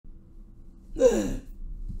Hi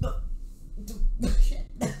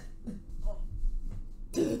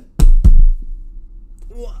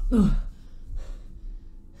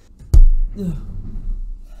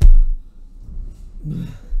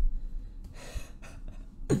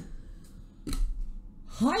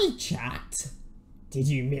chat! Did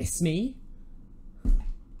you miss me?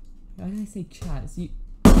 Why did I say chat? It's YouTube.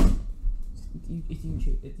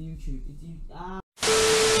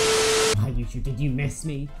 Hi YouTube, did you miss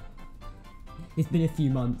me? It's been a few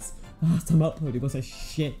months. Last time I uploaded was a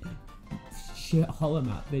shit hollow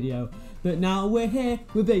map video. But now we're here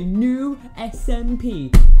with a new SMP.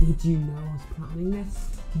 Did you know I was planning this?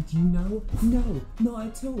 Did you know? No, not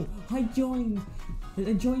at all. I joined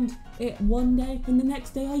it one day and the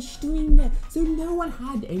next day I streamed it. So no one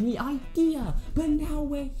had any idea. But now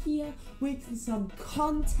we're here with some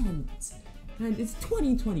content. And it's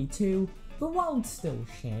 2022. The world's still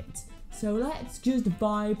shit. So let's just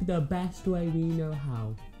vibe the best way we know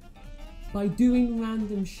how. By doing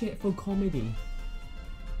random shit for comedy.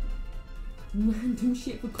 Random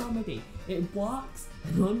shit for comedy. It works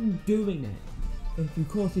and I'm doing it. If you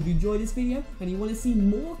enjoyed this video and you want to see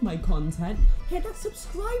more of my content, hit that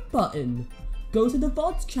subscribe button. Go to the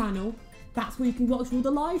VODs channel. That's where you can watch all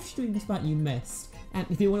the live streams that you missed. And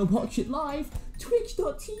if you want to watch it live,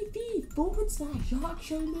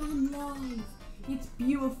 twitch.tv/archomanlive. It's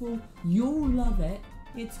beautiful. You'll love it.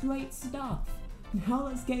 It's great stuff. Now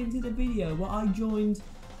let's get into the video where I joined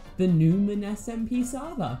the Newman SMP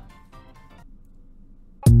server.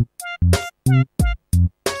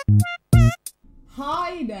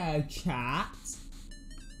 Hi there, chat.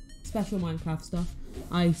 Special Minecraft stuff.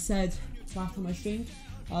 I said last time I streamed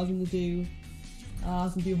I was gonna do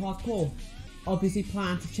hardcore. Obviously,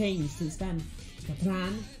 plan to change since then. The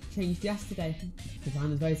plan changed yesterday. The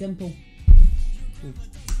plan is very simple.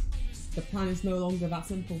 The plan is no longer that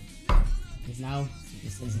simple. Because now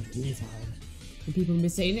this is a detail. And people will be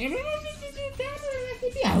saying,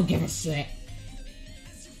 I don't give a shit.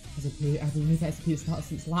 I've been with SMP start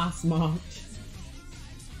since last March.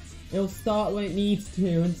 It'll start when it needs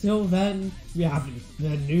to. Until then, we have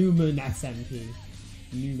the Newman SMP.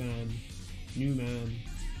 New man.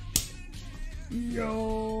 Yo!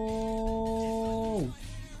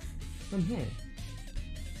 I'm here.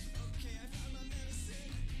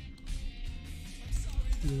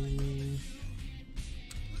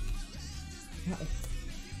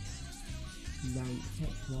 Rank,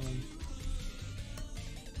 text one.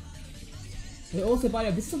 Also, by the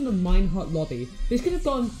way, this is on the Minecraft lobby. This could have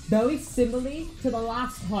gone very similarly to the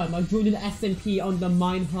last time I joined an SMP on the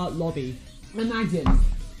Minecraft lobby. Imagine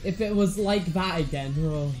if it was like that again.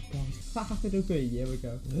 Oh god, that happened over a year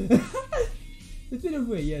ago. It's been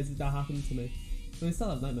over a year since that happened to me. I still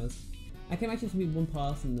have nightmares. I can imagine something one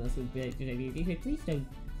person that's would be like, please don't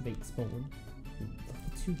rate spawn.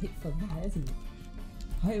 Too hit for that, isn't it?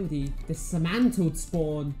 Holy, the dismantled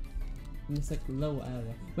spawn. In this like lower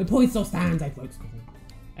area. My point still stands, I broke spawn.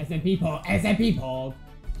 SMP pog, SMP pog.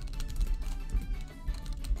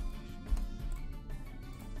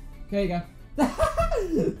 There you go.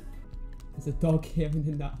 There's a dog here and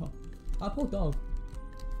in that hole. Ah, poor dog.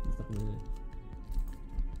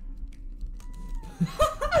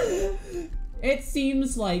 It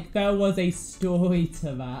seems like there was a story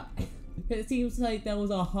to that. It seems like there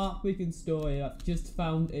was a heartbreaking story that just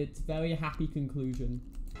found its very happy conclusion.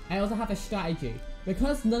 I also have a strategy.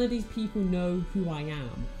 Because none of these people know who I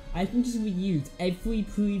am, I can just reuse every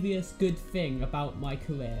previous good thing about my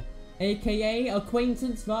career. AKA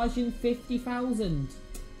acquaintance version 50,000.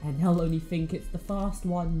 And they'll only think it's the fast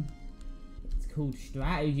one. It's called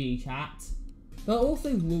strategy, chat. There are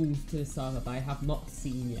also rules to the server that I have not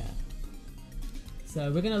seen yet.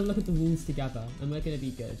 So we're gonna look at the rules together and we're gonna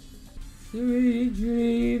be good. Sweet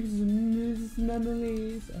dreams and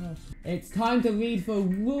memories. It's time to read the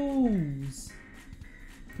rules.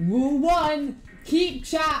 Rule 1, keep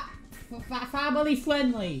chat family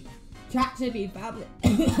friendly. Chat should be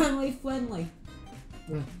family friendly.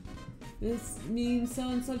 This means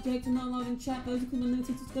certain subjects are not allowed in chat. Those are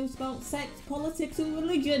limited to discuss about sex, politics, and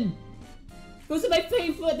religion. These are my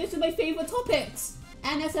favorite topics.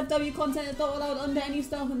 NSFW content is not allowed under any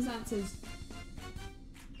circumstances.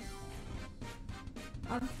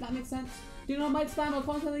 That makes sense. Do not mic spam or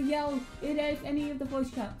constantly yell in any of the voice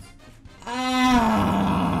chats.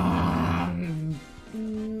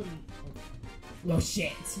 Well,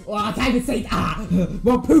 shit. Well, I can't even say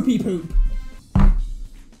well, poopy poop. I've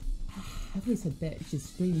always said bitch,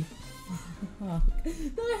 just scream. Fuck. No, I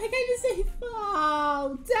can't even say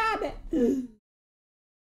oh, damn it.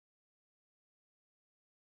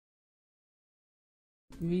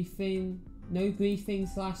 No griefing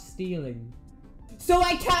 / stealing. So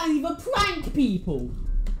I can't even prank people!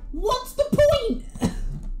 What's the point?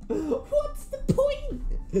 What's the point?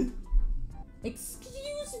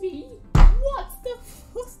 Excuse me? What's the...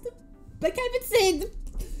 I can't even say it.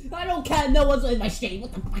 I don't care, no one's in my stream.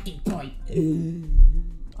 What's the fucking point?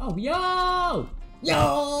 Oh, yo!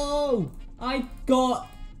 Yo! I got...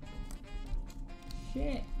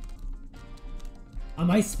 Shit.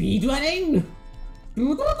 Am I speedrunning?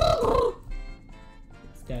 It's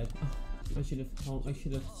dead. Oh, I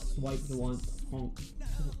should have swiped the one. Honk.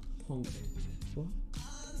 Honk. What?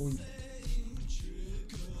 Oink.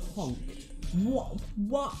 Honk.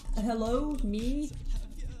 What? Hello? Me?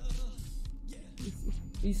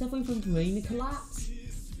 Are you suffering from brain collapse?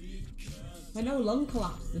 I know lung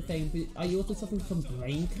collapse is the thing, but are you also suffering from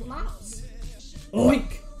brain collapse?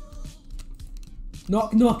 Oink!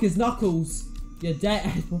 Knock knock his knuckles! You're dead.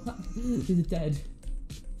 What? You're dead.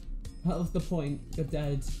 That was the point. You're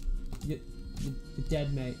dead. You're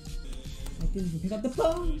dead, mate. I didn't even pick up the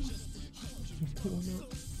phone! I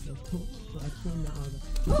torn that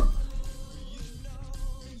over.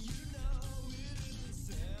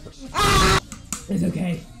 Ah! It's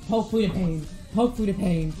okay. Poke through the pain. Poke through the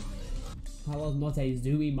pain. That was not a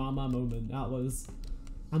Zooey Mama moment. That was...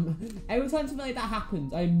 every time something like that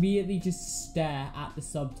happens, I immediately just stare at the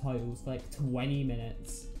subtitles for like 20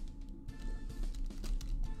 minutes.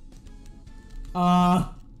 I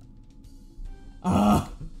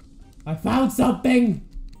found something!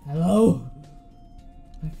 Hello?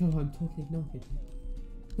 I feel like I'm talking. No one can hear me.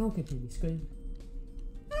 No one can hear me scream.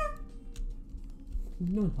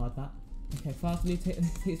 No one heard that. Okay, first I need to take a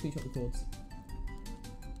screenshot of the chords.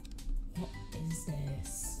 What is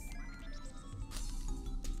this?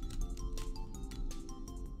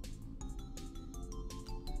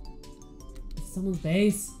 Is someone's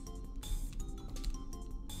base?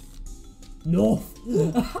 North!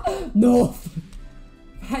 North!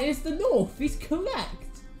 That is the north! He's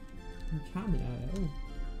correct! Cameo. Oh.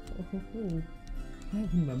 I don't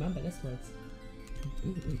even remember this word.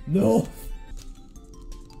 North!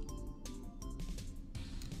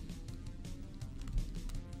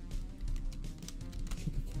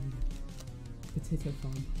 Potato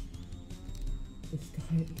farm.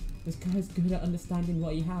 This guy's good at understanding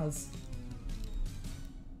what he has.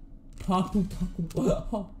 Purple.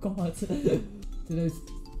 Oh god. To those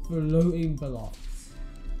floating blocks.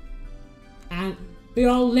 And they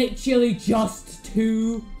are literally just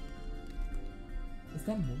two. Is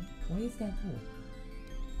there more? Why is there more?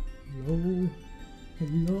 Hello?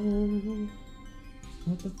 Hello?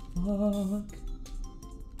 What the fuck?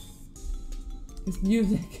 This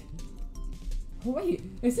music. Oh, wait,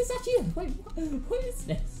 is this actually... Wait, what is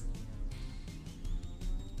this?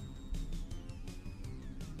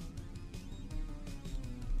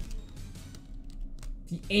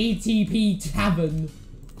 The ATP Tavern.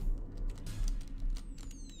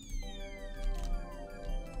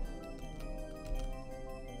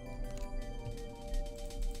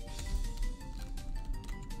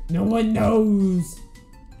 No one knows.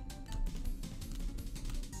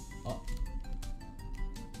 Oh.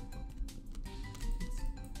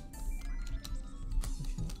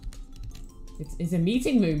 It's a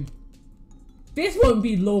meeting room. This won't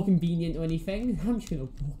be law convenient or anything. I'm just gonna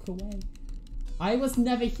walk away. I was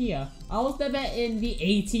never here. I was never in the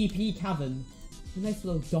ATP cavern. A nice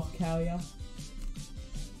little dock area.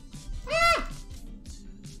 Ah!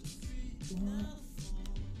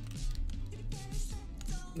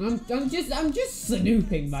 What? I'm just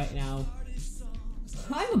snooping right now.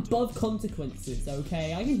 I'm above consequences,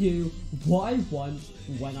 okay? I can do what I want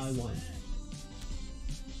when I want.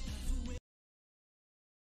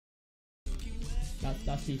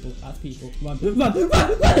 That's people. That's people. Run!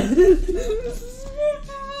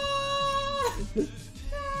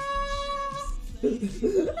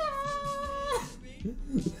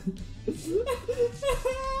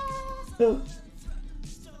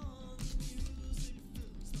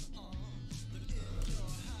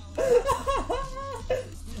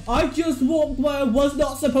 I just walked where I was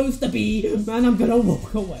not supposed to be, and I'm gonna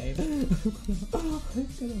walk away.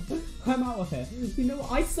 I'm out of here. You know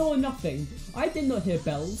what? I saw nothing. I did not hear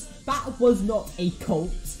bells. That was not a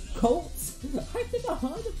cult. Cults? I've never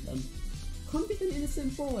heard of them. I'm just an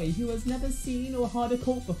innocent boy who has never seen or heard a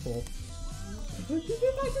cult before.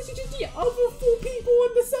 This is just the other 4 people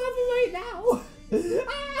on the server right now.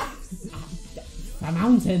 A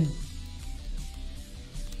mountain.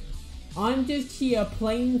 I'm just here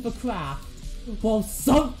playing for craft while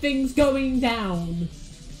something's going down.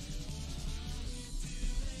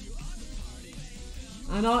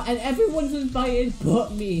 And everyone's invited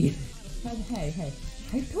but me. Hey,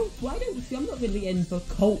 I'm not really in for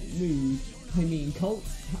cult mood. I mean,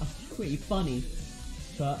 cults are pretty funny,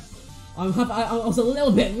 but I was a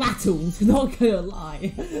little bit rattled, not gonna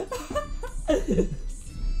lie.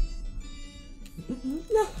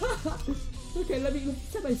 Okay, let me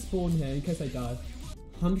set my spawn here in case I die.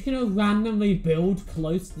 I'm just gonna randomly build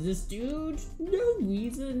close to this dude. No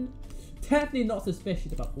reason. Definitely not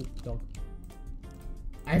suspicious about. Oh, dog.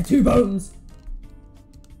 I have 2 bones.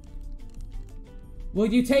 Will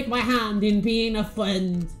you take my hand in being a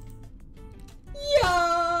friend?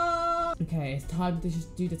 Yeah. Okay, it's time to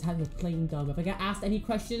just do the tag of plain dumb. If I get asked any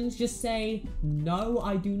questions, just say no.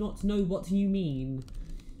 I do not know what you mean.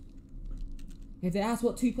 If they ask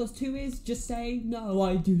what 2 + 2 is, just say no.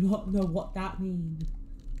 I do not know what that means.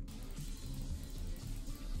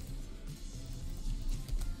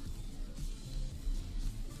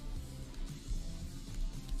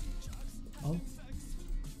 Oh.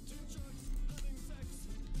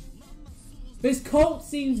 This cult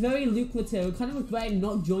seems very lucrative. I'm kind of regretting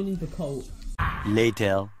not joining the cult.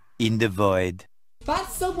 Later, in the void.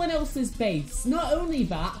 That's someone else's base. Not only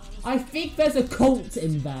that, I think there's a cult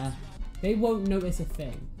in there. They won't notice a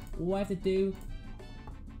thing. All I have to do...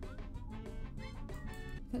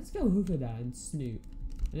 Let's go over there and snoop.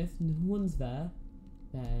 And if no one's there,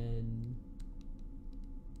 then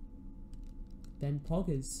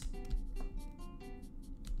poggers.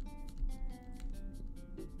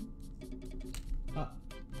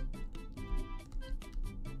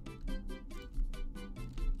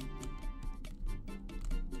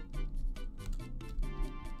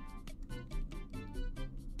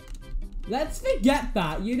 Let's forget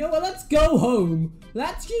that. You know what? Let's go home.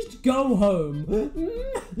 Let's just go home.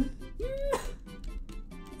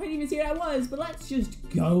 I didn't even see where I was, but let's just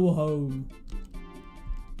go home.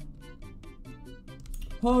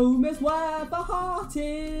 Home is where the heart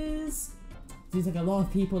is. Seems like a lot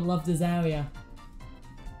of people love this area.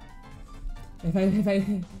 If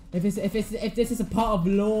this is a part of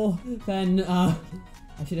lore, then I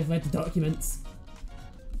should have read the documents.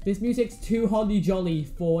 This music's too holly jolly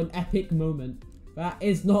for an epic moment. That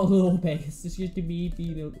is not lore based. It's just me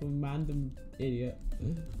being a random idiot.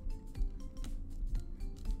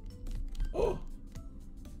 Oh!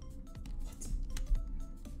 What?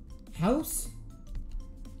 House?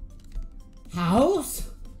 House?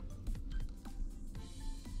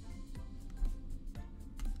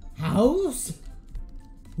 House?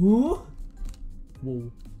 Who?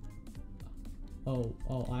 Whoa. Oh,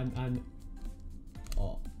 I'm.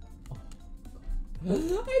 Oh. I've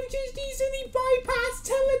just easily bypassed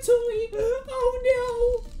territory!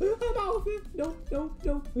 Oh no! I'm out of it! No.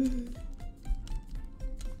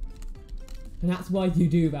 And that's why you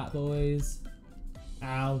do that, boys.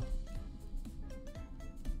 Ow.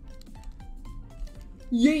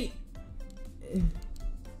 Yeet!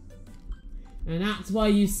 And that's why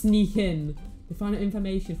you sneak in to find out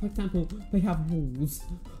information. For example, they have rules.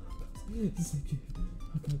 This is so cute.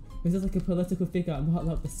 Okay. This is like a political figure I'm not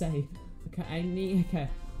allowed to say. Okay, okay.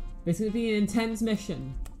 This is gonna be an intense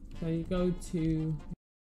mission. So you go to...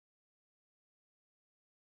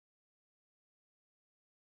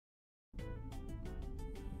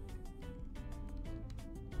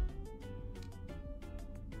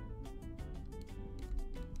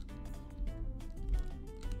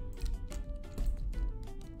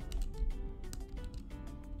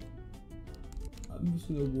 I'm just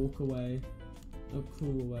gonna walk away. I'll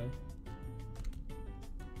crawl away.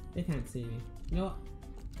 They can't see me. You know what?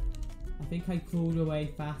 I think I crawled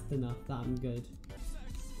away fast enough that I'm good.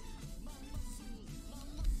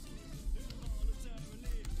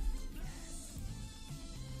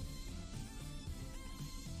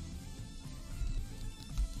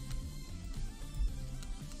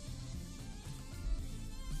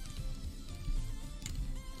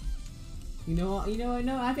 You know what?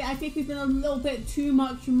 I think we've been a little bit too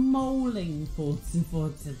much moling for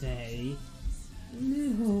today. A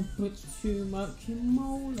little bit too much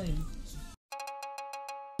moling.